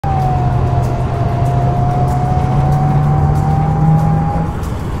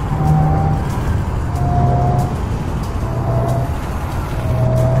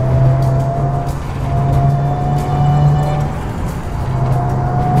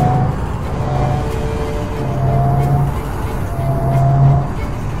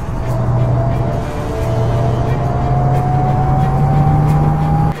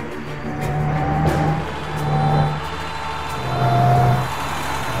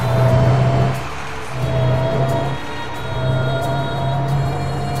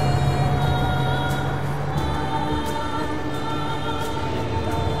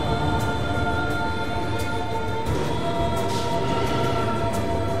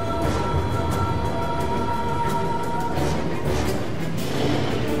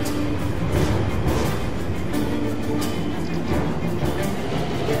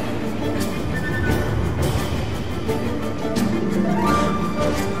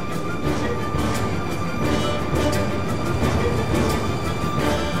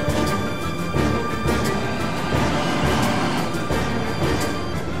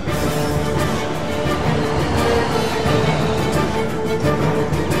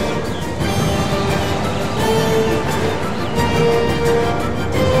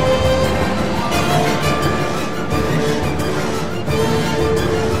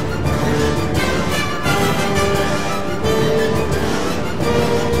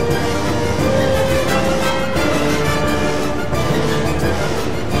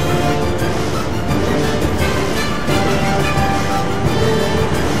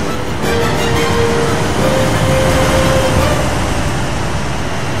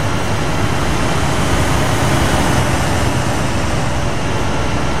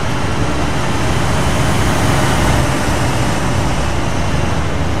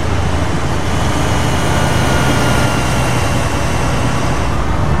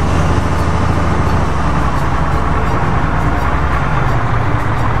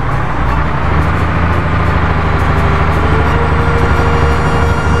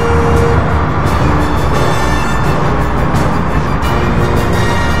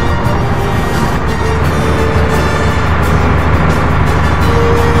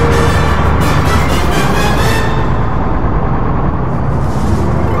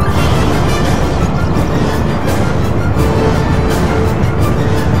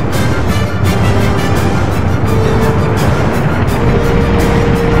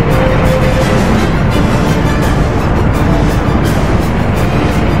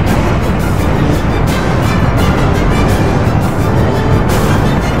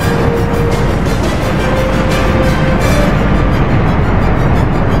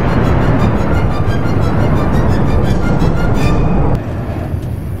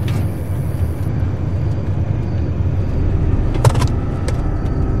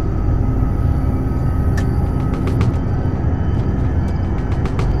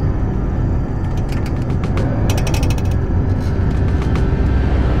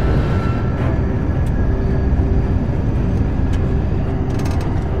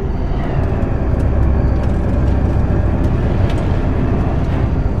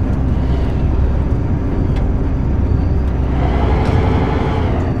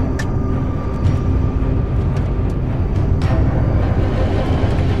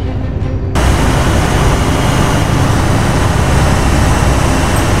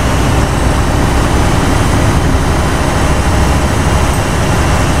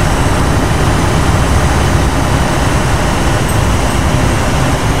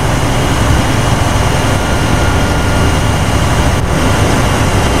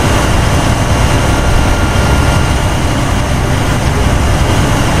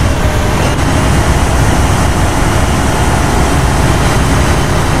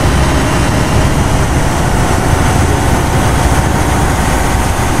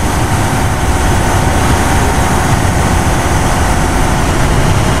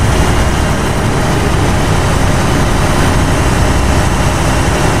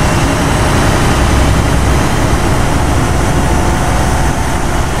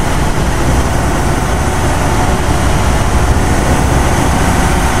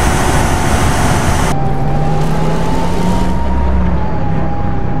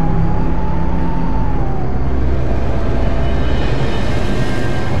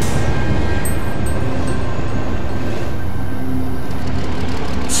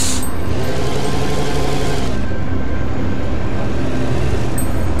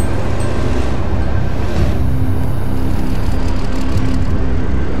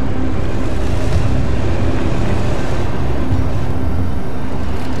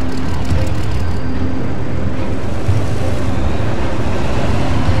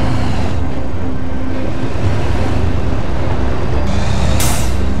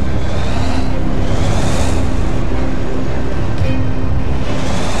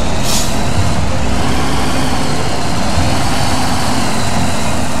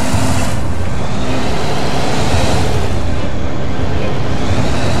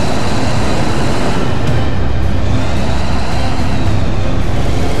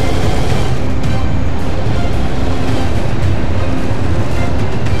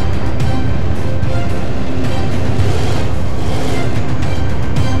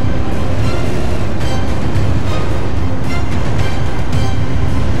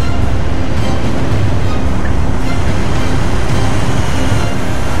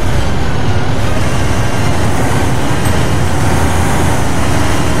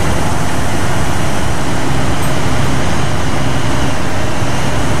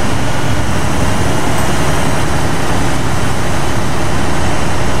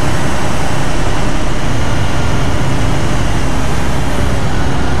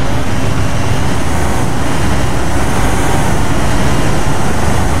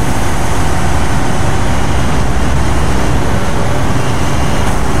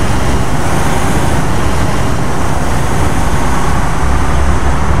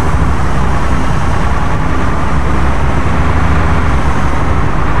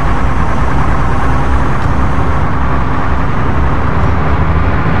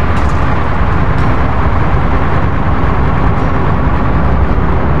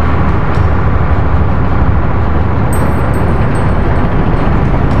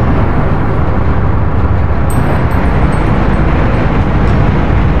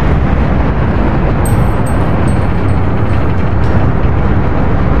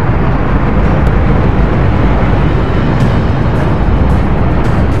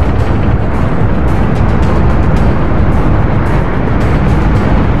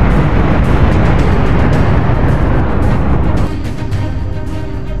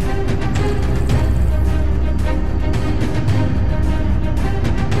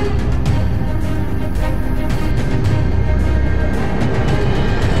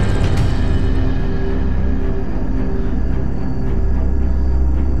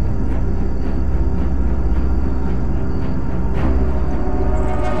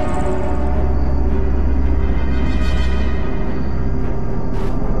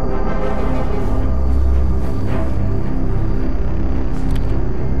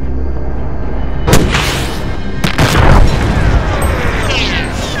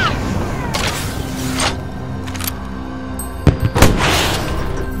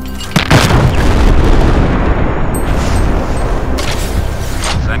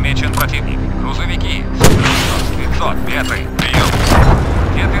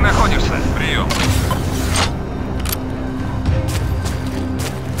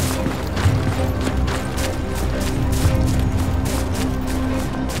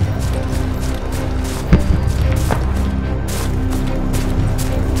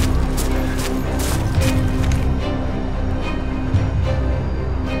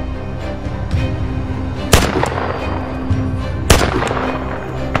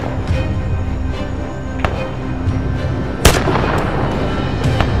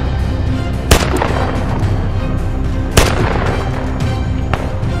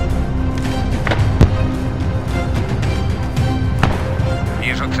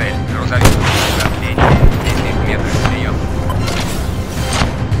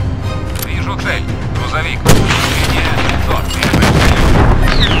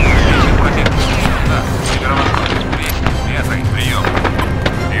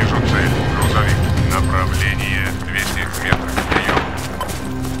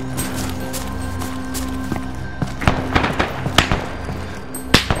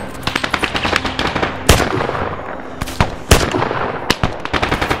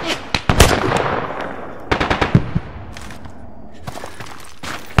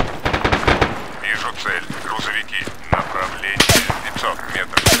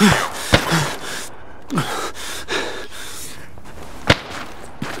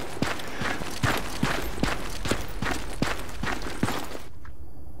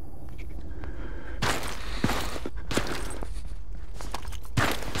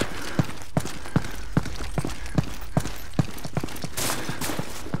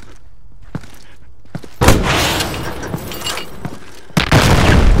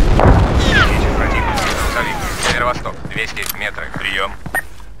Северо-восток, 200 метров, прием.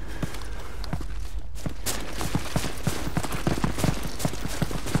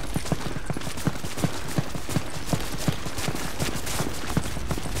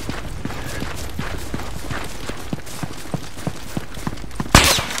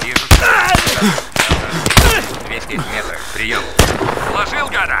 Вижу. 200 метров, прием. Сложил,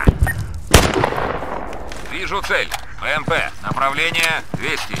 гада! Вижу цель. ПМП. Направление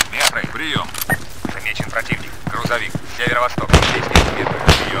 200 метров, прием. Замечен противник. Грузовик. Северо-восток. 200 метров.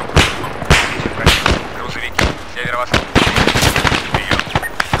 Прием. Замечен противник. Грузовики. Северо-восток. Прием.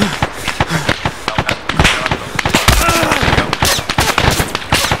 Солдат. Северо-восток. Прием.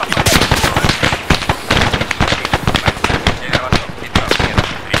 Северо-восток. 500 метров.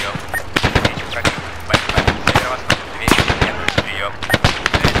 Прием. Замечен противник. Северо-восток. 200 метров. Прием.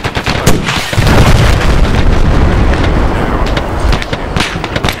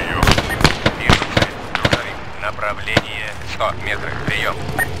 Направление 100 метров. Прием.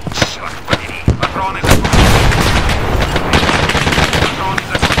 Черт побери! Патроны закончились! Патроны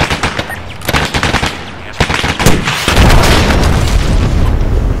закончились!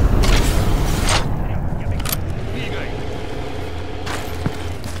 Двигай!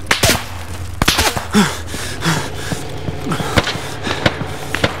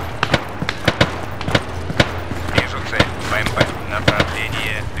 Вижу цель. ПМП.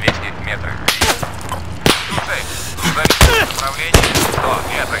 Направление 200 метров. Направление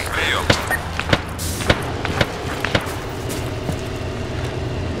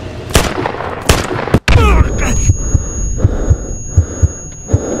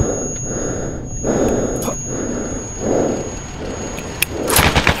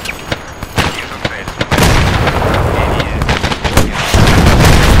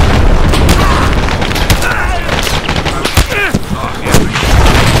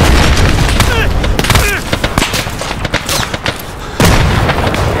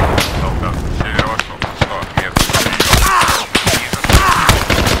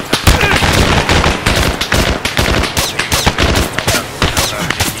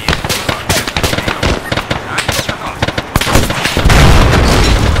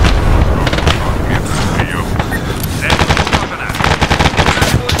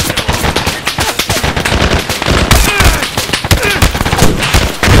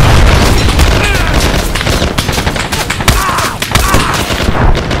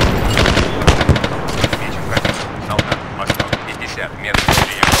 100 метров.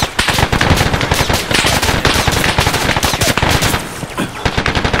 Прием.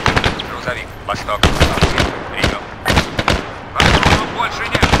 Восток. Прием. Патронов больше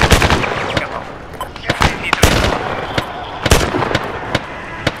нет. Готов.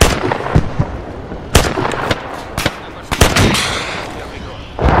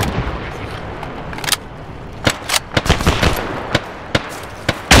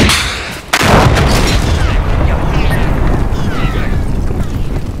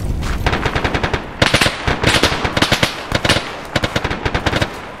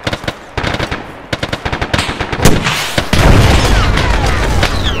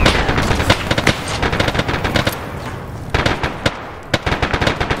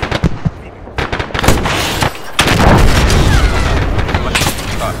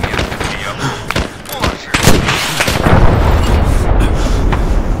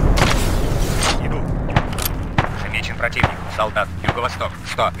 Противник. Солдат. Юго-восток.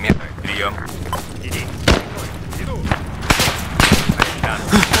 100 метров. Прием. Иди. Иду. Да.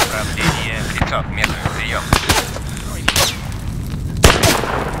 Направление 500 метров. Прием.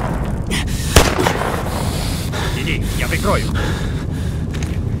 Иди. Я прикрою.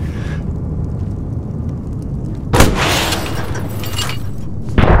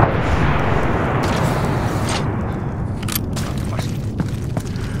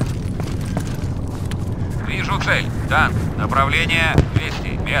 Вижу цель. Танк. Направление 200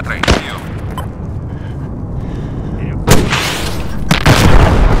 метров. Прием.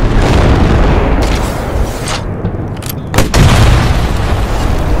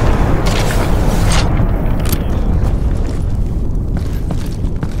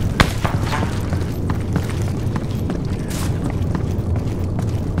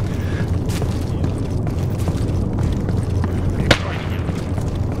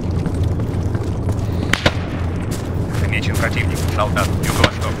 противник. Солдат.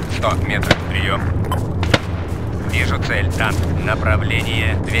 Юго-восток. 100 метров. Прием. Вижу цель. Танк.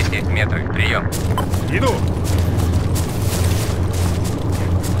 Направление 200 метров. Прием. Иду.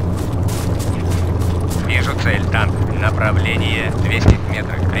 Вижу цель. Танк. Направление 200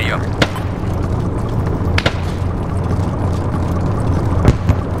 метров. Прием.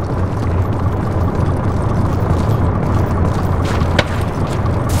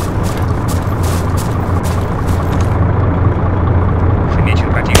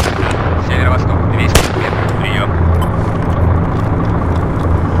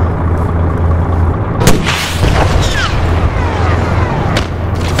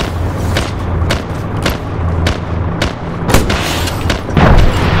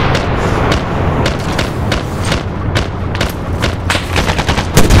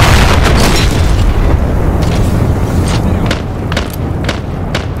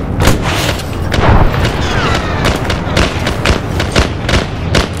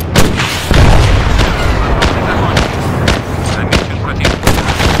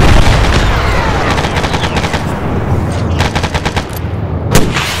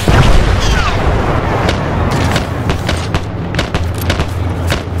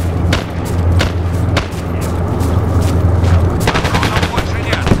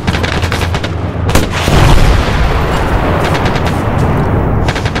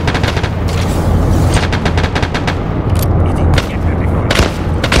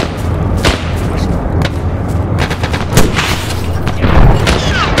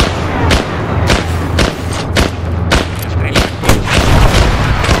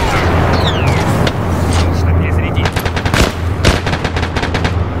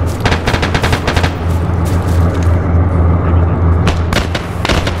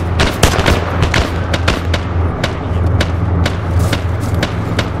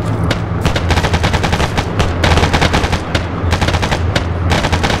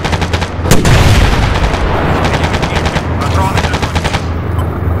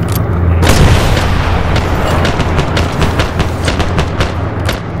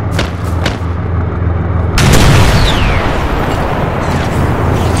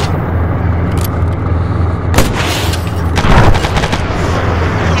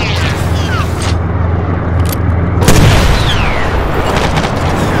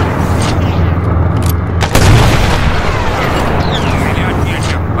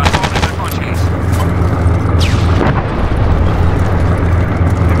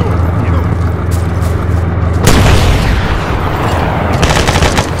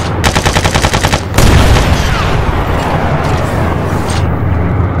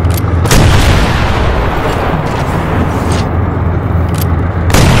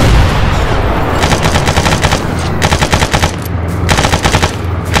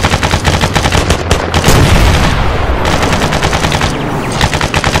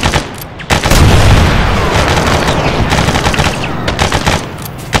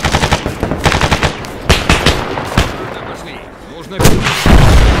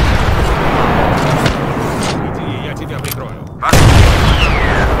 Иди, я тебя прикрою.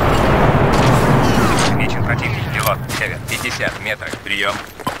 Замечен противник. Пилот. Север. 50 метров. Прием.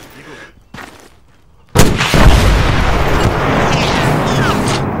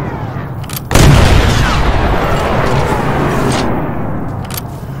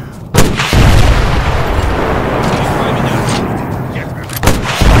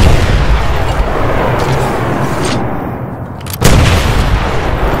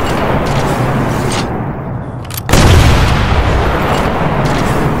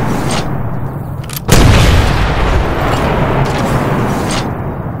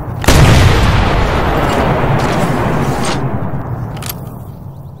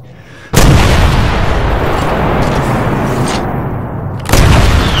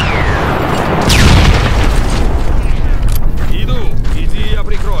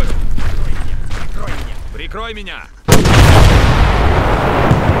 Прикрой меня!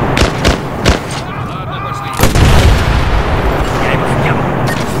 Ладно, пошли. Я его снял.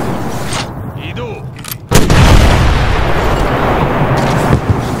 Иду.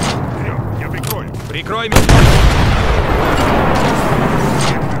 Вперед, я прикрою. Прикрой меня.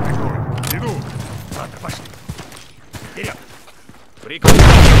 Прикрою. Иду. Ладно, пошли. Вперед. Прикрой.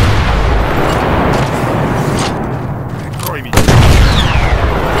 Прикрой меня.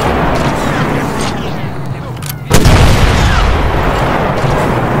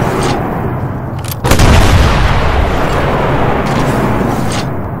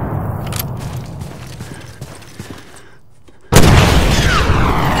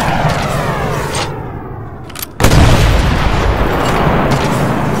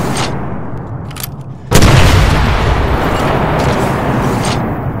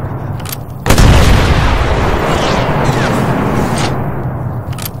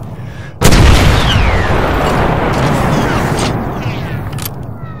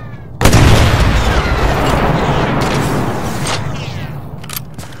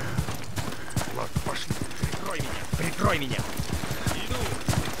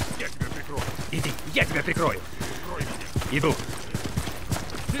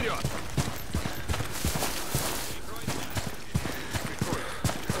 Вперед!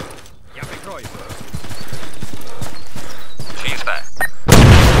 Я прикрою. Чисто.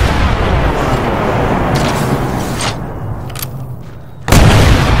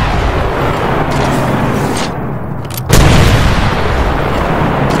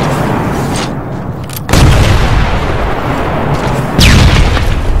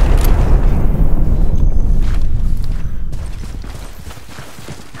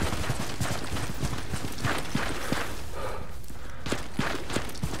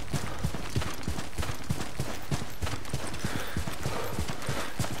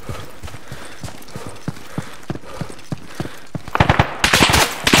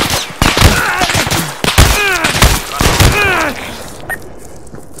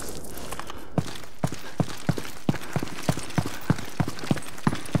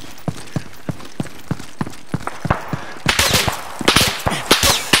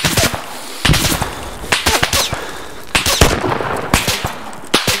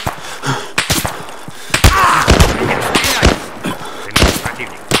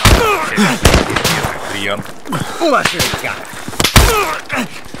 Прием. Лошадка!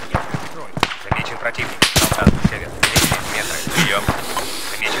 Замечен противник. Солдат, север, 10 метров. Прием.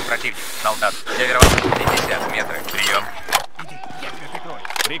 Замечен противник. Солдат, северо-восток, 50 метров. Прием. Иди, я тебя прикрою.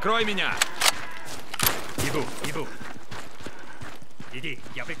 Прикрой меня! Иду. Иди,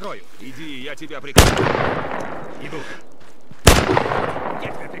 я прикрою. Иди, я тебя прикрою. Иду.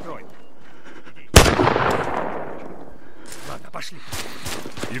 Я тебя прикрою. Иди. Ладно, пошли.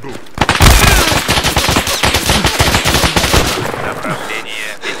 Иду.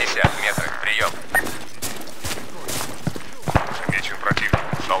 Направление 50 метров. Прием. Замечен противник.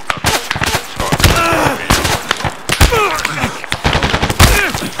 Солдат.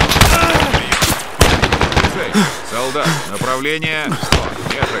 Цель. Солдат. Направление 100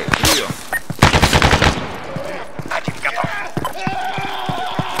 метров. Прием. Один готов.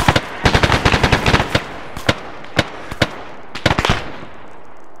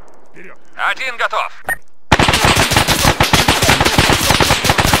 Вперед. Один готов.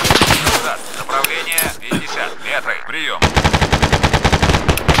 Солдат. Направление 50 метров. Прием.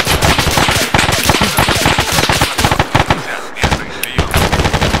 50 метров. Прием.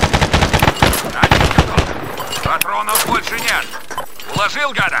 Один готов. Патронов больше нет.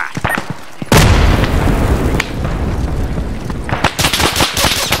 Уложил, гада.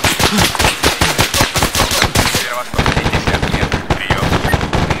 Северо-восток, 50 метров. Прием.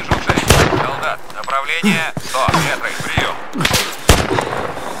 Вижу цель. Солдат. Направление 100 метров. Прием.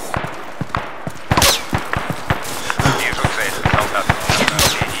 Вижу цель. Солдат.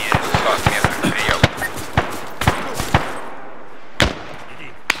 Направление 100 метров. Прием. Иди.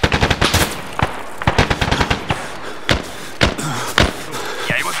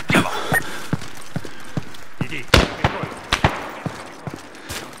 Я его сделал. Иди, я прикрою.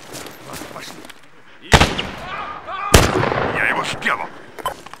 Ладно, пошли. Я его сделал.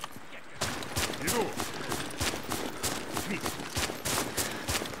 Иду. Вид.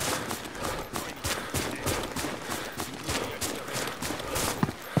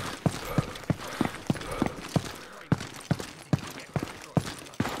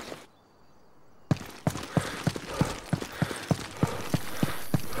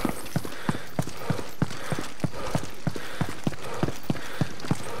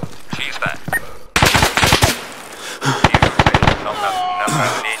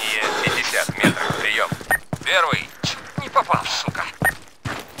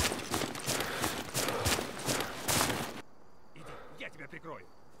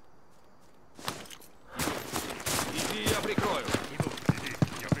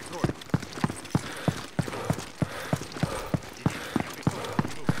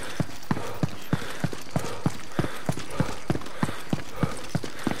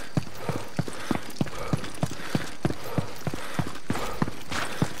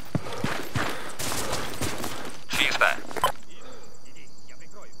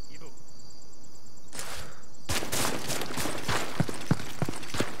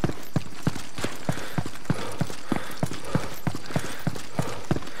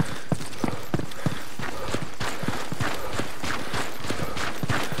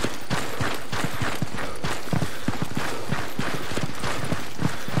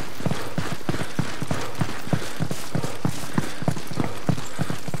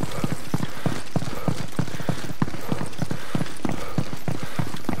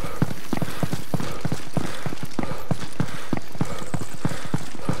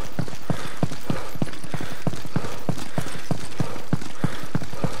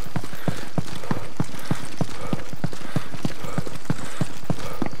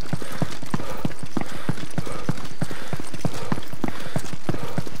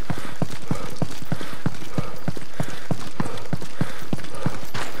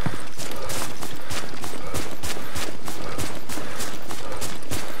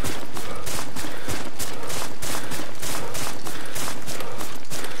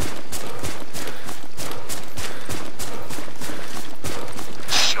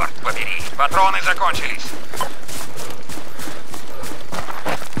 Патроны закончились.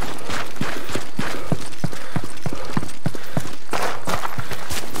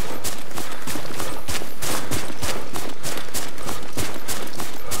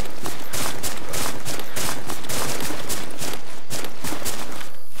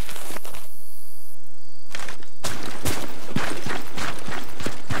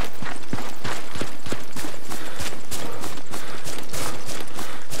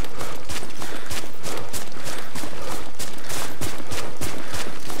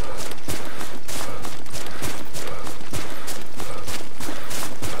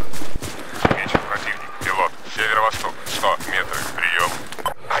 Северо-восток. 100 метров. Прием.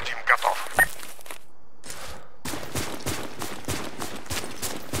 Один готов.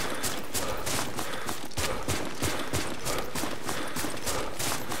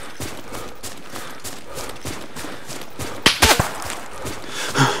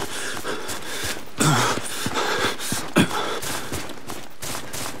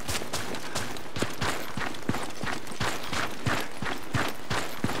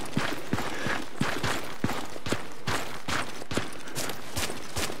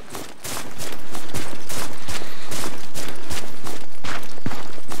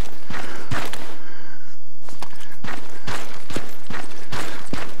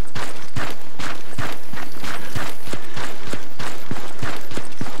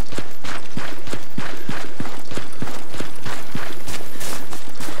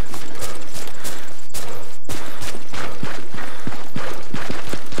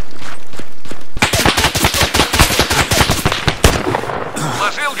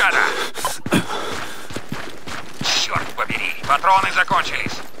 Сложил, гада! Черт побери, патроны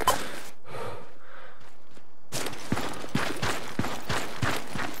закончились.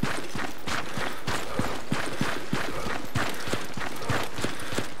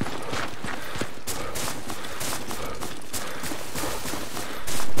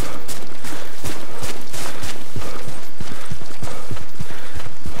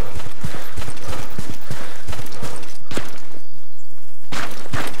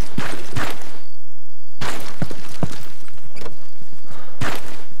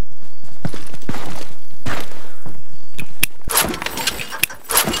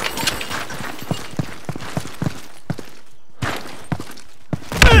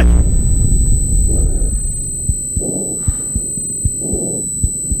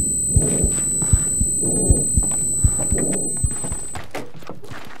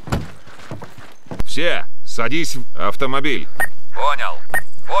 Все, садись в автомобиль. Понял,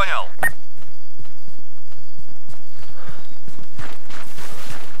 понял.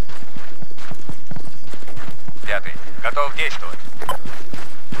 Пятый, готов действовать.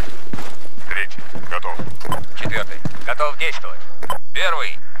 Третий. Готов. Четвертый, готов действовать.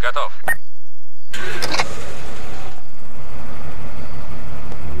 Первый, готов.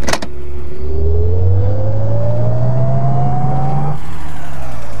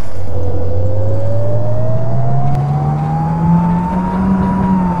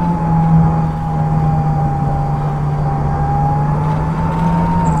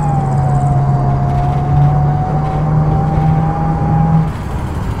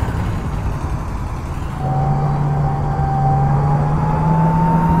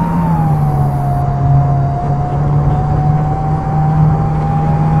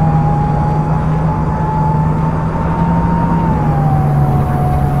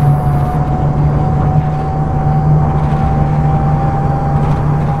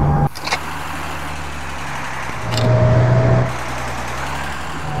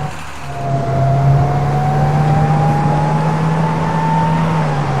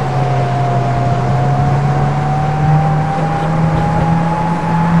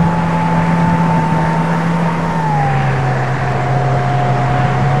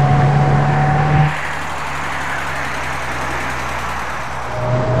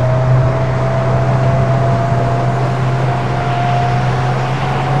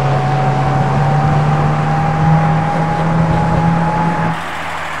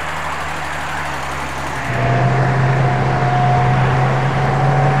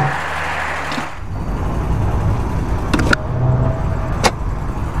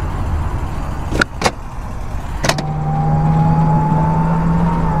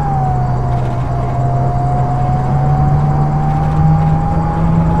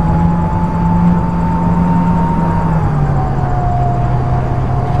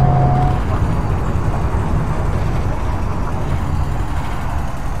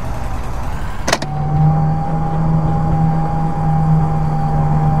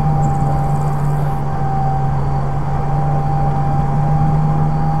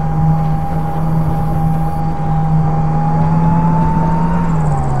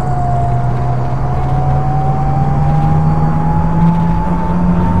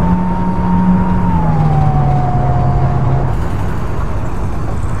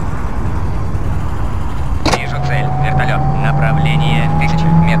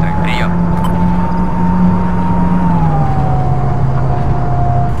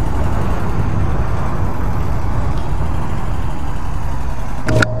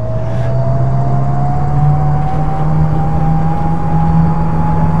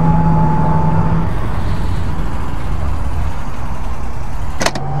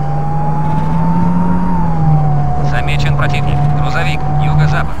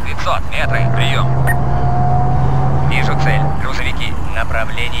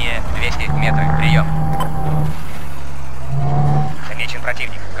 Направление 200 метров. Прием. Замечен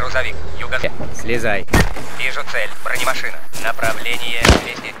противник. Грузовик. Юго-запад. Слезай. Вижу цель. Бронемашина. Направление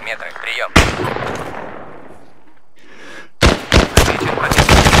 200 метров. Прием. Замечен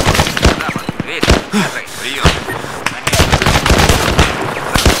противник. Запад. 200 метров. Прием.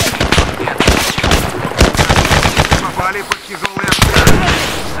 Попали под тяжелые обстрелы.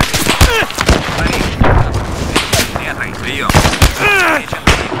 Метры. Прием. Замечен.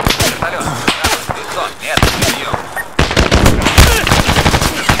 Вертолет. Запад. 500 метров. Прием.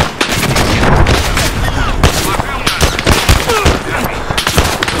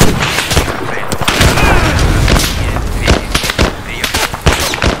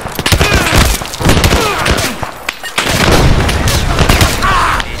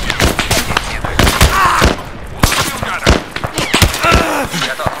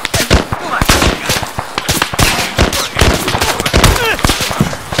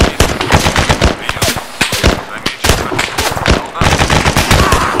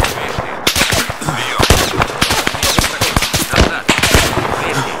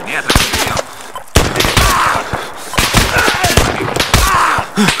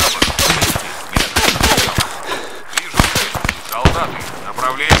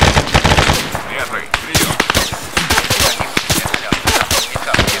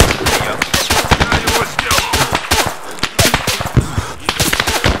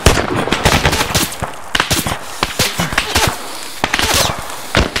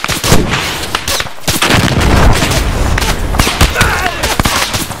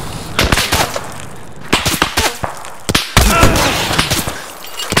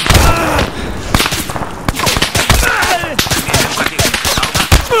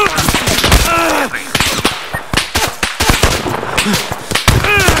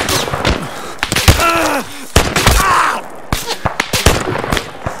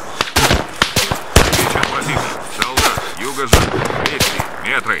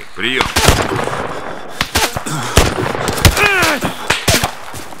 Прием.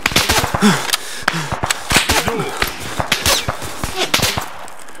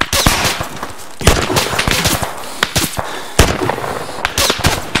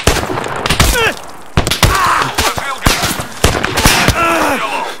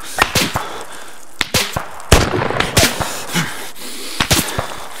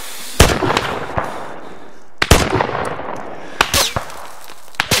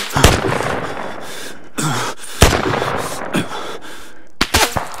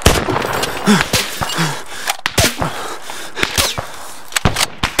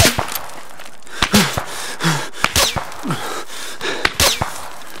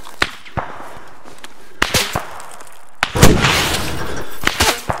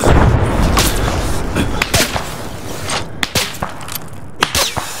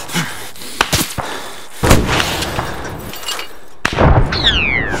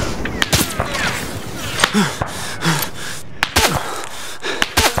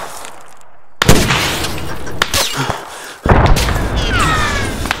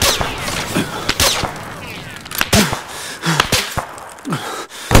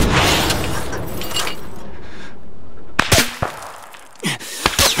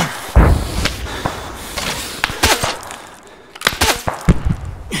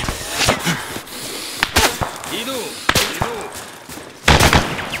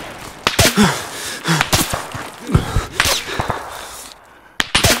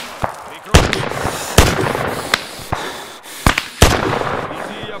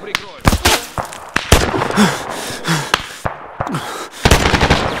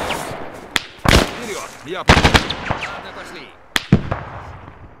 Я понял. Ладно, пошли.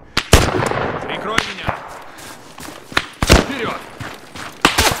 Прикрой меня. Вперед.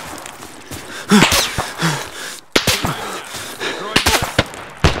 Прикрой меня.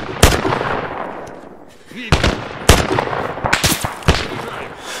 Двигай.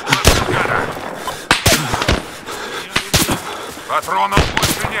 Заряжай. Патронов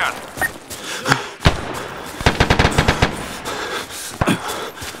больше нет.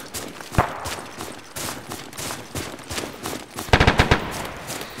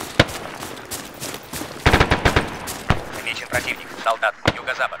 Противник. Солдат.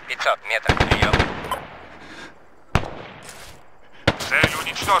 Юго-запад. 500 метров. Прием. Цель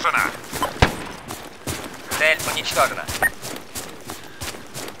уничтожена. Цель уничтожена.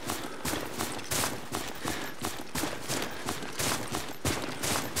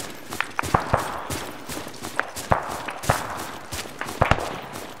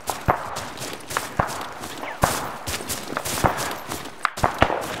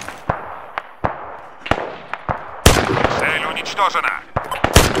 Цель уничтожена.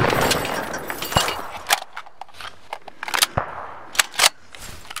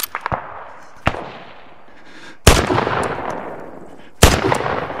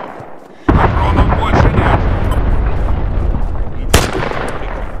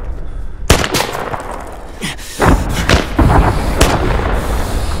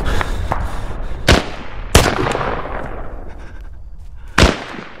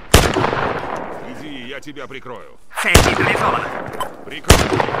 прикрою. Цель нейтрализована. Прикрой.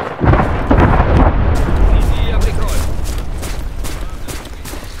 Иди, я прикрою.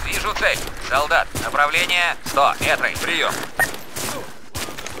 Вижу цель. Солдат. Направление 100 метров. Прием.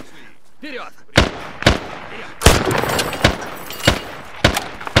 Вперед!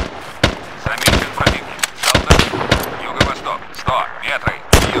 Замечен противник. Солдат. Юго-восток. 100 метров.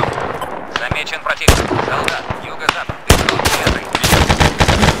 Прием. Замечен противник. Солдат. Юго-запад. 500 метров. Прием.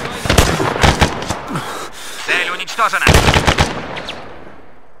 Цель уничтожена.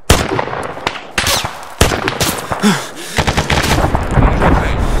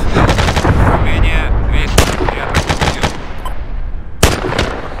 Направление 200 метров. Прием.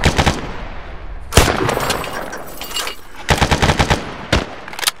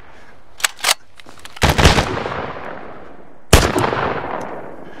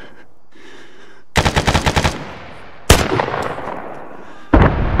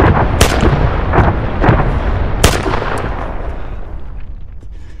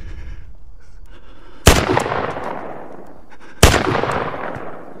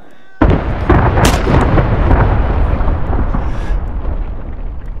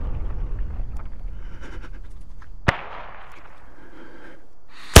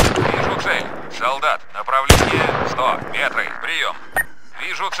 Солдат, направление 100 метров, прием.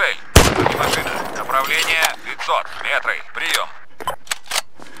 Вижу цель. Машина, направление 500 метров, прием.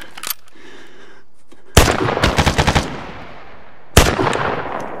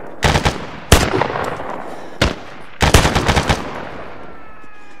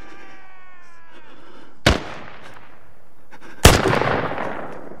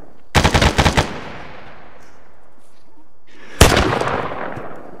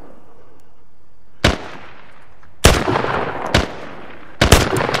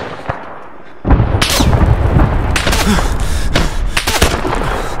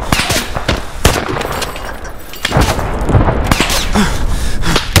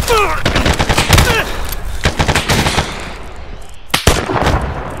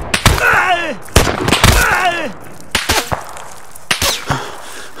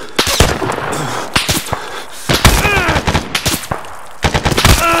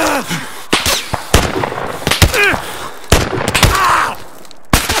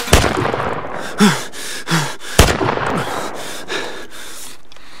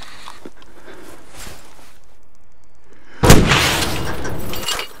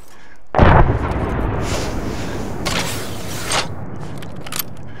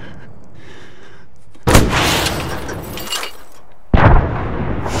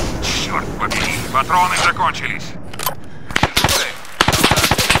 Патроны закончились. Цель.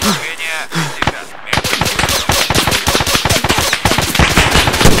 Направление 50 метров.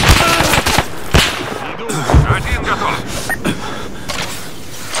 Иду. Один готов.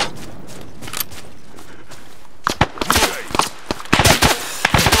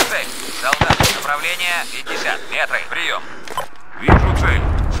 Цель. Солдат. Направление 50 метров. Прием. Вижу цель.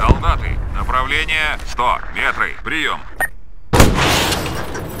 Солдаты. Направление 100 метров. Прием.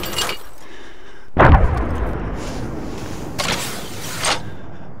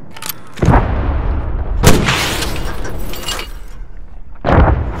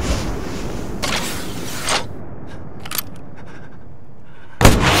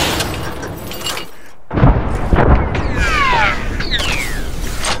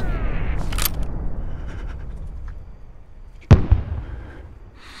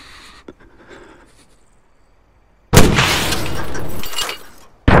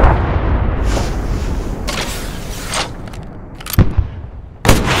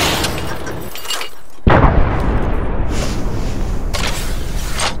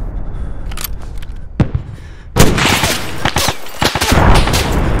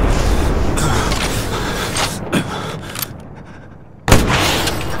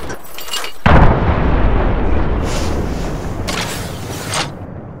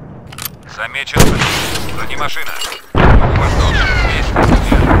 Замечен. Бронемашина. Юго-восток. 200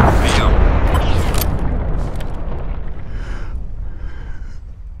 метров. Прием.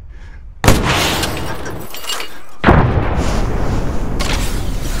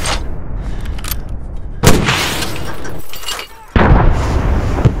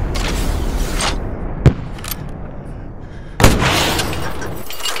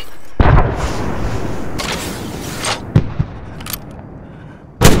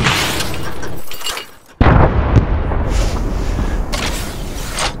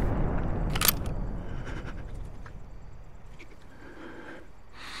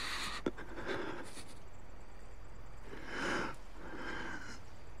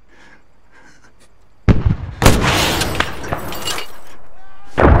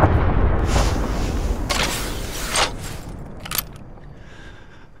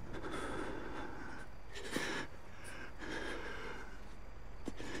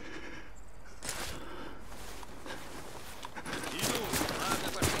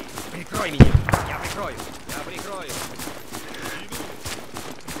 прикрою. Я прикрою.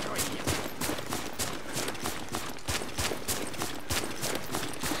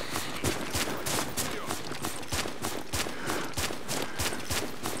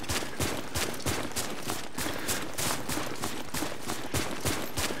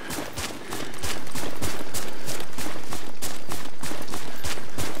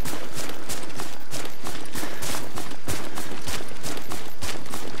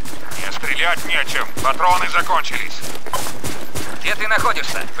 Стрелять нечем. Патроны закончились. Где ты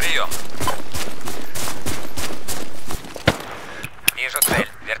находишься? Прием. Вижу цель.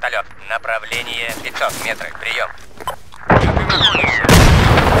 Вертолет. Направление 500 метров. Прием. Где ты находишься?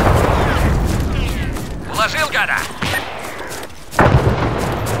 Уложил, гада!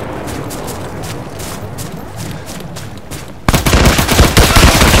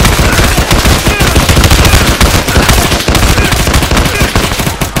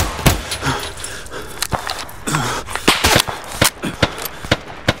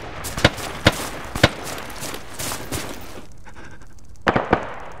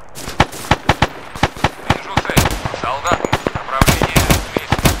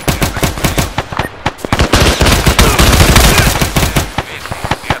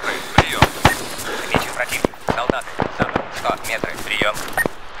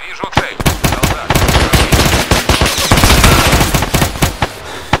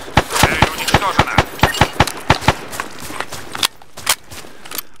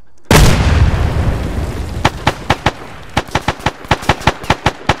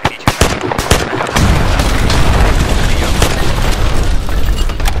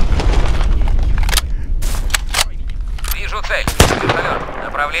 Цель. Вертолет.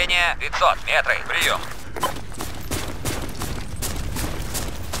 Направление 500 метров. Прием.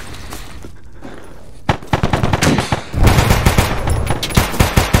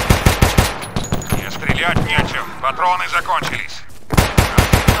 Не стрелять нечем. Патроны закончились.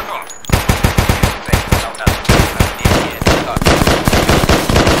 Готов. Цель. Солдат. Направление 500.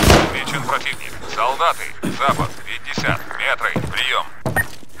 Замечен противник. Солдаты. Запад. 50 метров. Прием.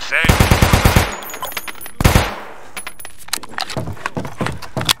 Цель.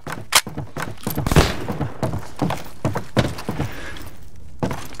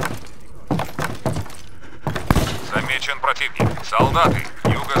 Замечен противник. Солдаты.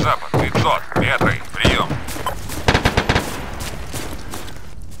 Юго-запад. 500 метров. Прием.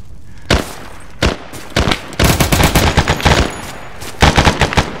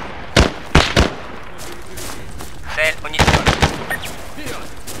 Цель уничтожена.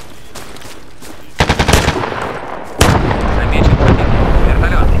 Замечен противник.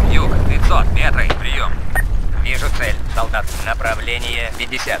 Вертолет. Юг. 500 метров. Прием. Вижу цель. Солдат. Направление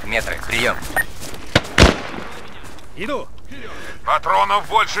 50 метров. Прием. Иду. Патронов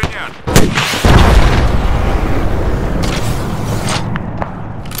больше нет.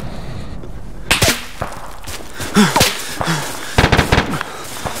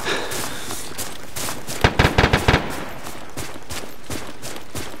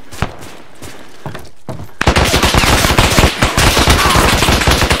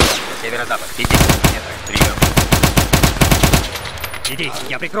 Северо-запад. 50 метров. Прием. Иди,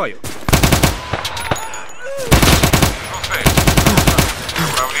 я прикрою.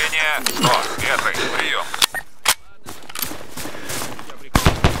 Управление 100 метров. Прием.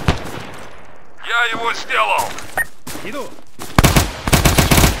 Я его сделал. Иду.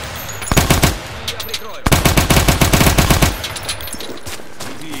 Я прикрою.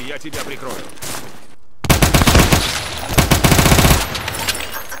 Иди, я тебя прикрою.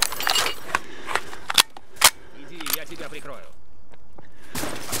 Иди, я тебя прикрою.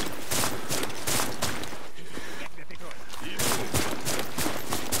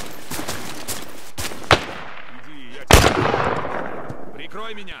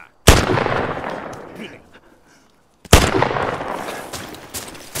 Прикрой меня!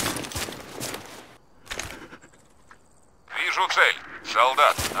 Вижу цель.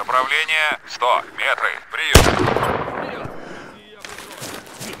 Солдат. Направление 100 метров. Прием.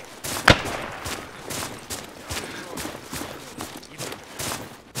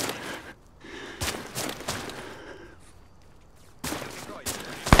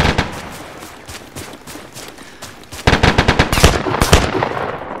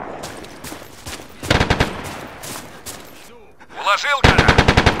 Уложил, гада!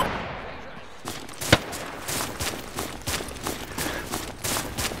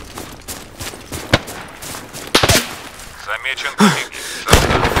 Замечен противник.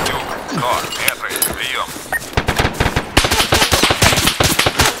 Солдат. Юг. 100 метров. Прием.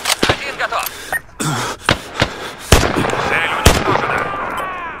 Один готов. Цель уничтожена.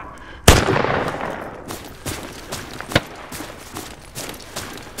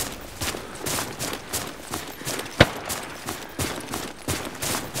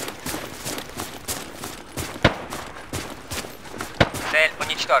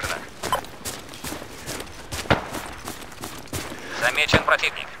 уничтожена. Замечен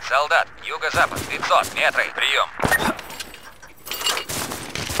противник. Солдат. Юго-запад. 500 метров. Прием.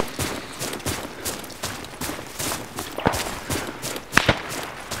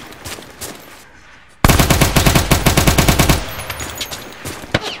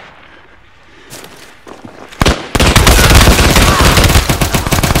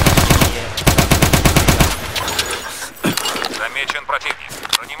 Замечен противник.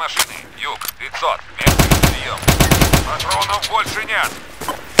 Бронемашины. Юг. 500 метров. Прием. Патронов больше нет.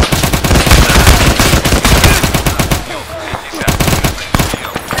 Юг. 50 метров.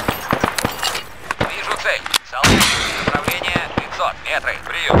 Прием. Вижу цель. Солдат. Направление 500 метров.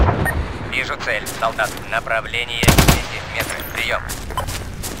 Прием. Вижу цель. Солдат. Направление 10 метров. Прием.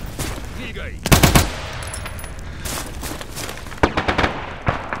 Двигай.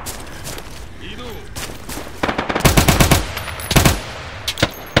 Иду.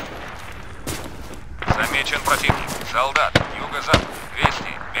 Замечен противник. Солдат. Юго-запад. 200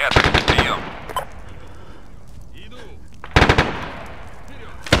 метров. Прием. Иду.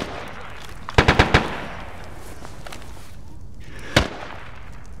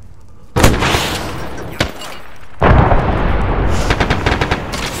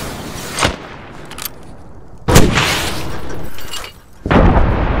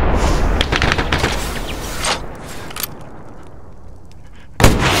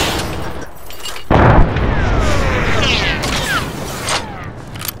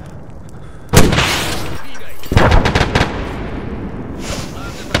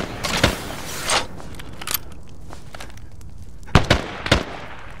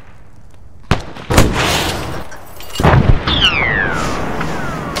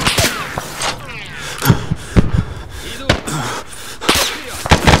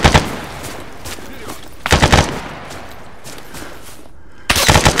 Вперед.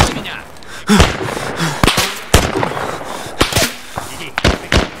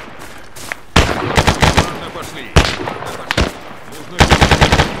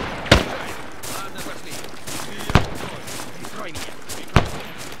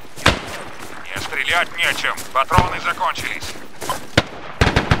 Стрелять нечем. Патроны закончились.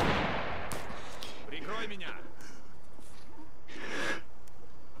 Прикрой меня.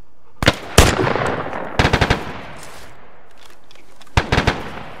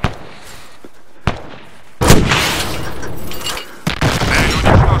 Цель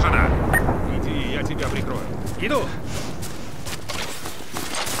уничтожена. Иди, я тебя прикрою. Иду.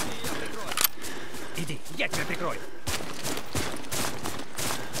 Иди, я тебя прикрою.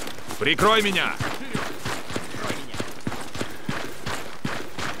 Прикрой меня. Прикрой меня.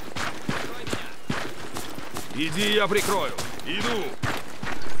 Прикрой меня. Иди, я прикрою. Иду.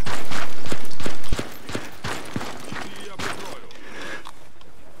 Иди, я прикрою.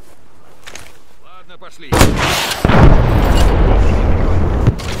 Ладно, пошли.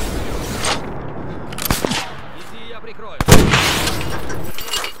 Иди, я прикрою.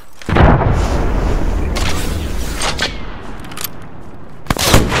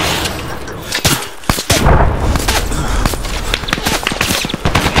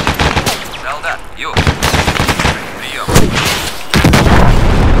 Солдат. Юг. Прием.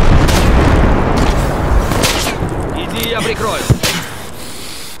 Иди, я прикрою.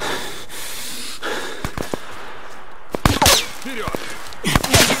 Вперед.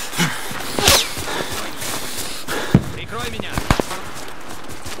 Прикрой меня.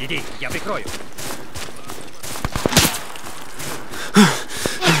 Иди, я прикрою.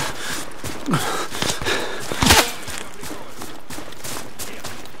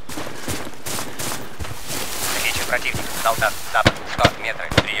 Замечен противник. Солдат. Запад. 100 метров.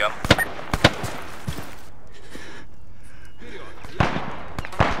 Прием.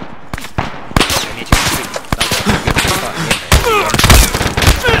 Замечен противник. Солдат. 100 метров. Прием.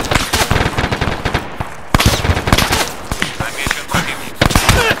 Замечен противник.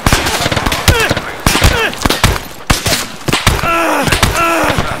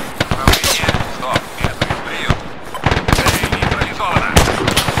 Направление 100 метров. Прием. Цель нейтрализована.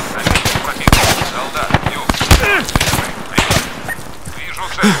 Замечен противник. Солдат. Юг. 100 метров. Прием. Вижу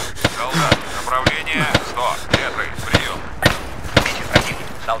цель. Солдат. Направление 100 метров. Прием. Замечен противник.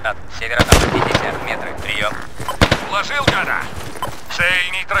 Солдат. Северо-запад. 50 метров. Прием. Уложил, гада.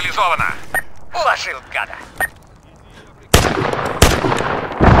 Цель нейтрализована. Уложил, гада.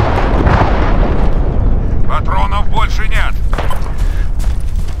 Патронов больше нет.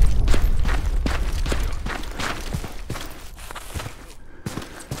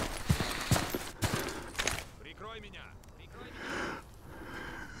 Прикрой меня. Прикрой меня.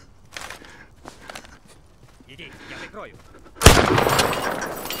 Иди, я прикрою.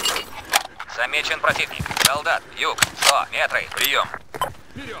 Замечен противник. Солдат, юг, 100 метров, прием.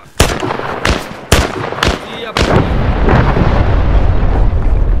 Вперед! Иди, я прикрою.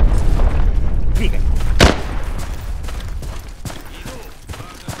 Двигай.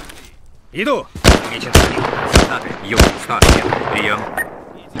 Иду! Замечен противник. Солдаты. Юг. 100 метров. Прием.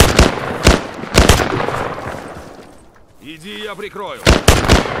 Иди, я прикрою.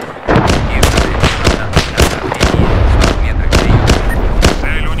 Вижу цель. Солдаты. Направление 100 метров. Прием.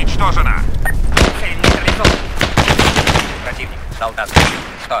 Цель уничтожена. Цель нейтрализована. Противник. Солдаты.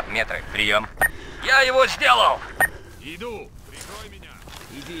 100 метров. Прием. Я его сделал! Иду! Прикрой меня!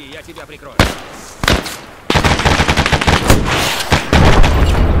 Иди, я тебя прикрою.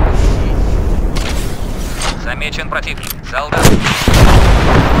 Замечен противник. Солдат.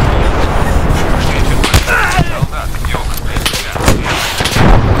 Солдат, юг, 50 метров.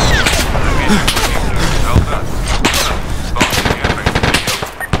 Замечен противник. Солдат, 100 метров. Прием.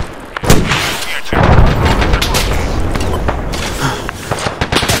 Нечем.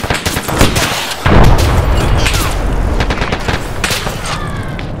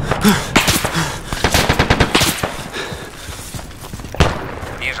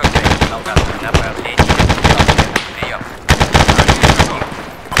 Вижу цель. Солдаты. Направление 100 метров. Прием.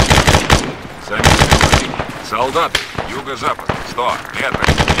 Замечен противник. Солдат, юго-запад, 100 метров.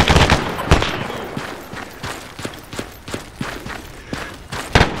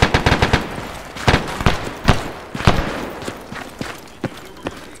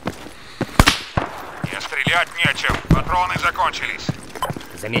 Не стрелять нечем, патроны закончились.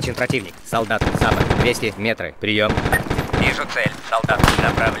 Замечен противник. Солдаты. Запад. 200 метров. Прием. Вижу цель. Солдат.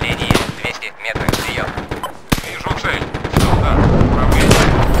 Направление 200 метров, прием. Вижу цель. Солдат, направление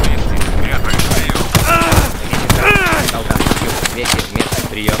 200 метров. Прием. Солдат. Юг. 200 метров.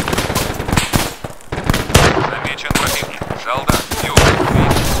 Прием. Замечен противник. Солдат, юг,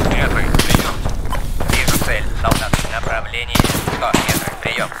 200 метров. Прием. Вижу цель. Солдат. Направление 100 метров,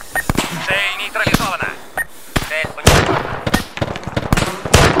 прием. Цель нейтрализована. Цель уничтожена.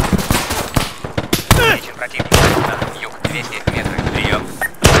 Замечен противник. Солдат. Юг. 200 метров, прием.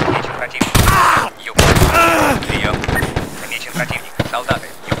 Замечен противник. Юг. Прием. Замечен противник. Солдаты.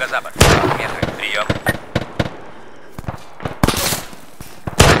 Юго-запад. 100 метров, прием.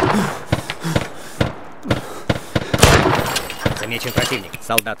 Замечен противник.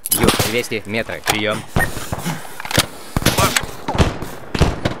 Солдат. Юг. 200 метров. Прием.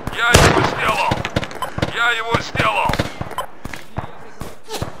 Я его сделал! Я его сделал!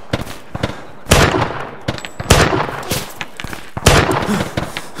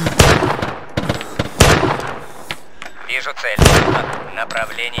 Вижу цель. Солдат.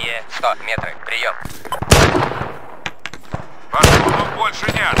 Направление 100 метров, прием. Патронов больше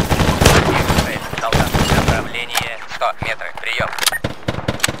нет! Вижу цель. Солдат. Направление 100 метров, прием.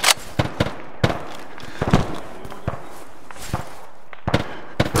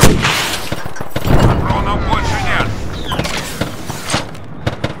 Патронов больше нет!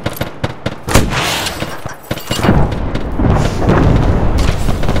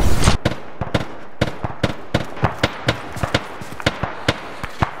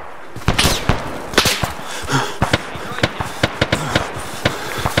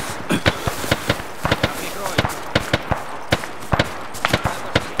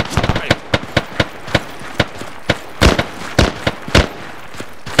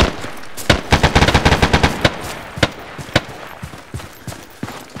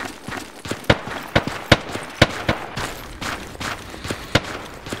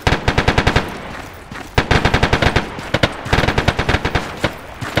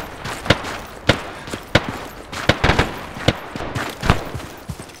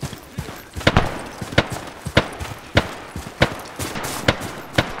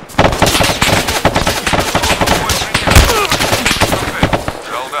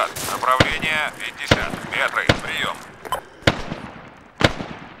 Направление 50 метров. Прием.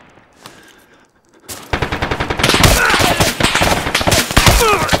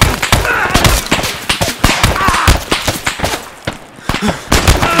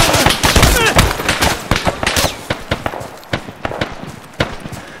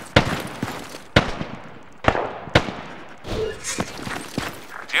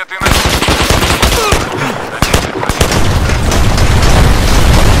 Где ты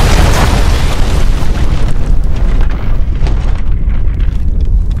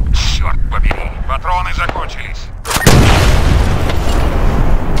Черт побери, патроны закончились.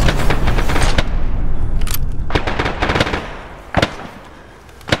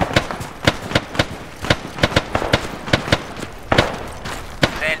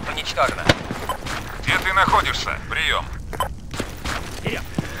 Цель уничтожена. Где ты находишься? Прием. Вперед!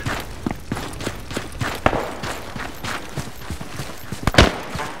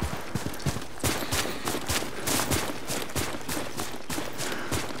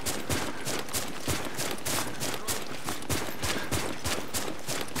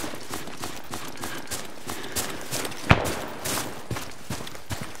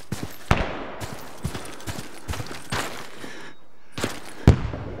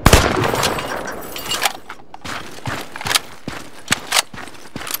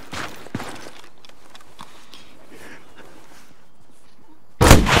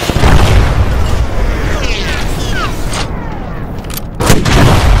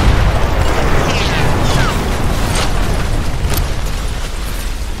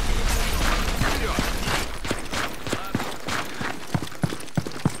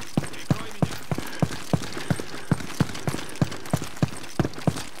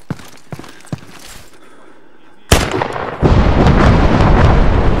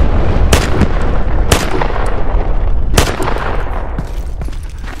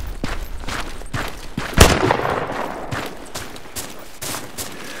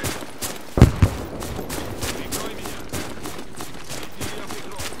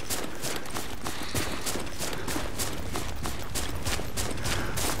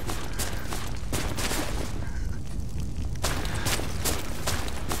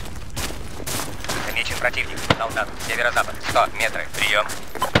 противник. Солдат. Северо-запад. 100 метров. Прием.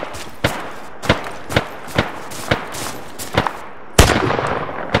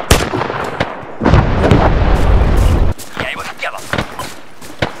 Я его сделал.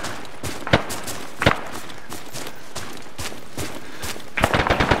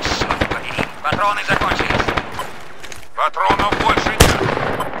 Черт побери. Патроны закончились. Патронов больше нет.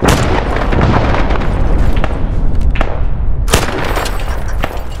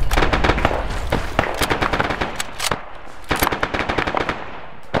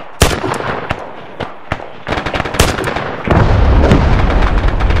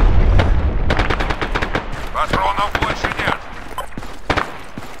 Патронов больше нет.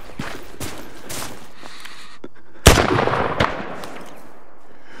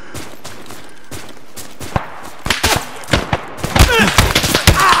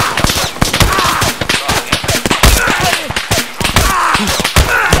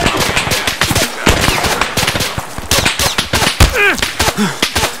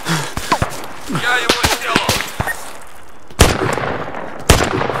 Я его сделал.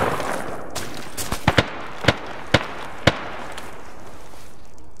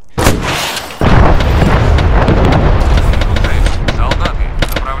 Солдаты,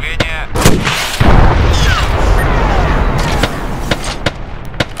 направление.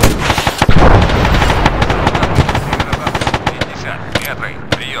 50 метров.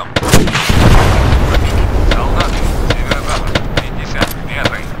 Прием. Солдаты, северо-запад. 50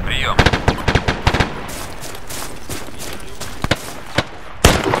 метров. Прием.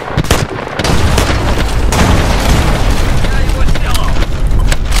 Я его сделал.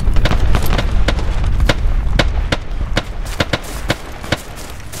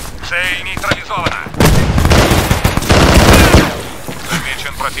 Цель нейтрализована.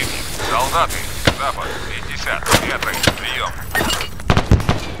 Замечен противник. Солдаты, запад, 50 метров. Прием.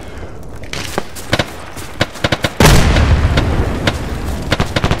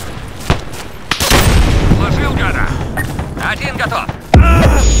 Вложил гада. Один готов.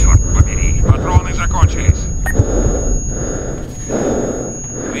 Черт побери, патроны закончились.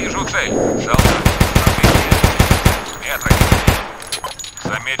 Вижу цель. Солдат. Метры.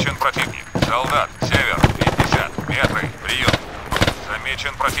 Замечен противник. Солдат. Север. 50 метров. Прием.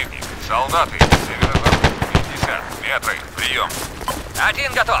 Замечен противник. Солдаты. Северо-запад. 50 метров. Прием.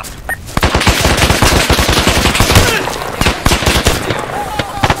 Один готов.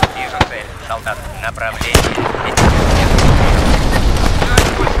 Вижу цель. Солдат. Направление. 50 метров. Я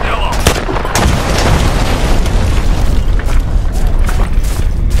его сделал.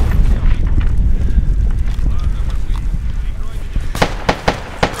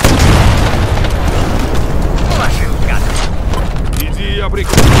 Уложил, гад. Иди, я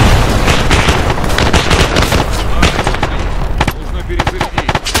прикрою. Нужно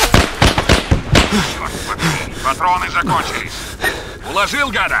перезарядить. Черт побери, патроны закончились. Уложил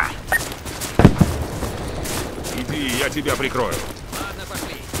гада. Иди, я тебя прикрою. Ладно,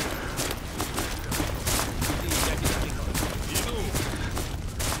 пошли.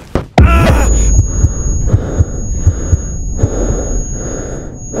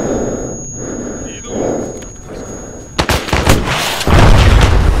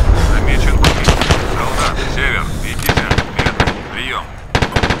 Замечен противник. Солдат. Север. 50 метров. Прием.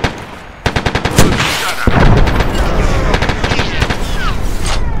 Гада.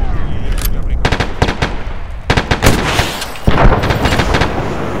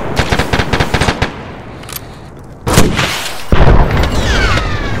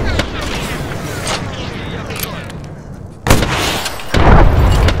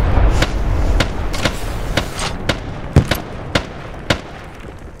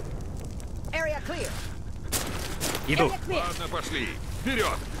 Иду. Ладно, пошли.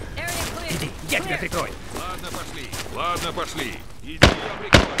 Вперед. Иди, я тебя прикрою. Ладно, пошли. Ладно, пошли. Иди, я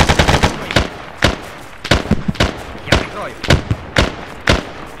прикрою. Я прикрою.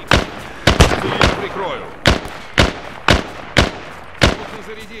 Иди, я прикрою. Нужно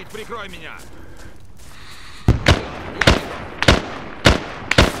зарядить, прикрой меня.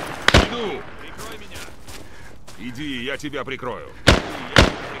 Иду. Прикрой меня. Иди, я тебя прикрою. Иди, я тебя прикрою.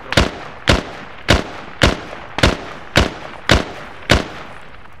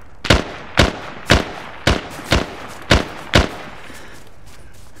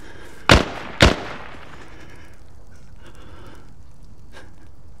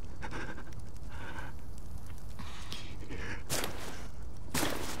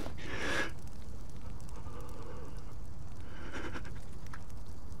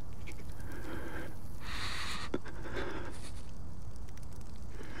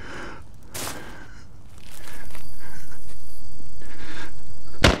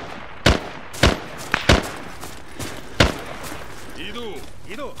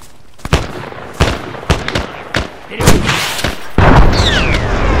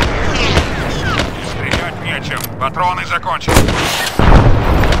 Патроны закончились.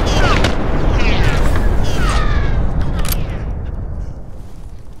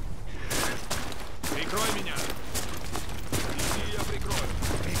 Прикрой меня. Иди, я прикрою.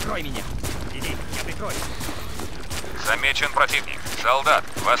 Прикрой меня. Иди, я прикрою. Замечен противник. Солдат.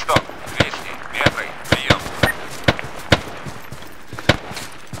 Восток. 200 метров. Прием.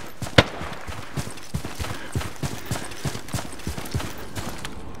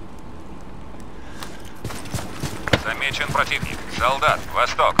 Замечен противник. Солдат.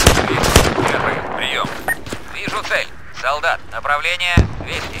 Восток. 200 метров. Прием. Вижу цель. Солдат. Направление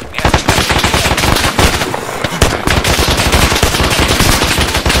 200 метров.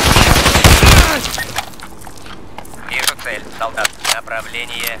 Вижу цель. Солдат.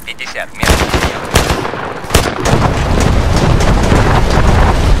 Направление 50 метров.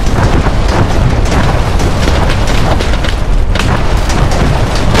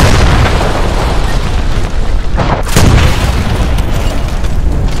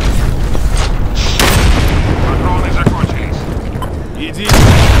 Патроны закончились. Иди.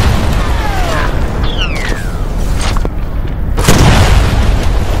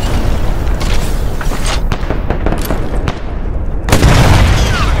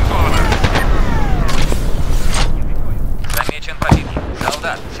 Замечен противник.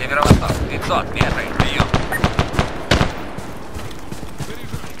 Солдат. Северо-восток. 500 метров. Прием.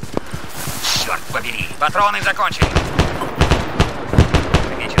 Черт побери. Патроны закончились.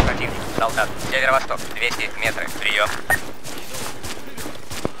 Замечен противник. Солдат. Северо-восток. 200 метров. Прием.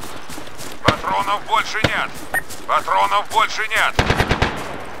 Патронов больше нет. Патронов больше нет.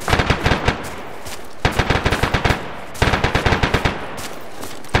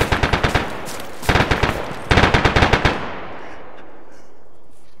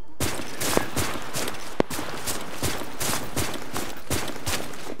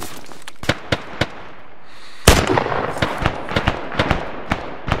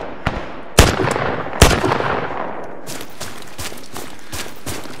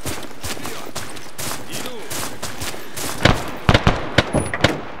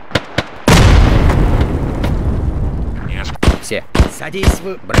 Все. Садись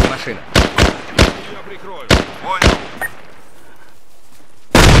в бронемашину. Иди, я прикрою. Понял.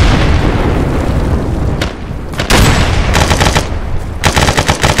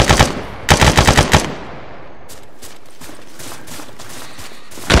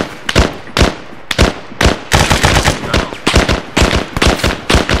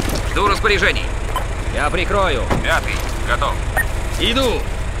 Жду распоряжений. Я прикрою. 5-й. Готов. Иду.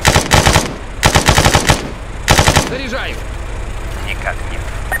 Заряжаю. Никак нет.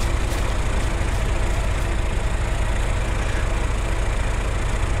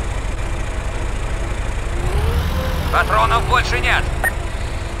 Патронов больше нет.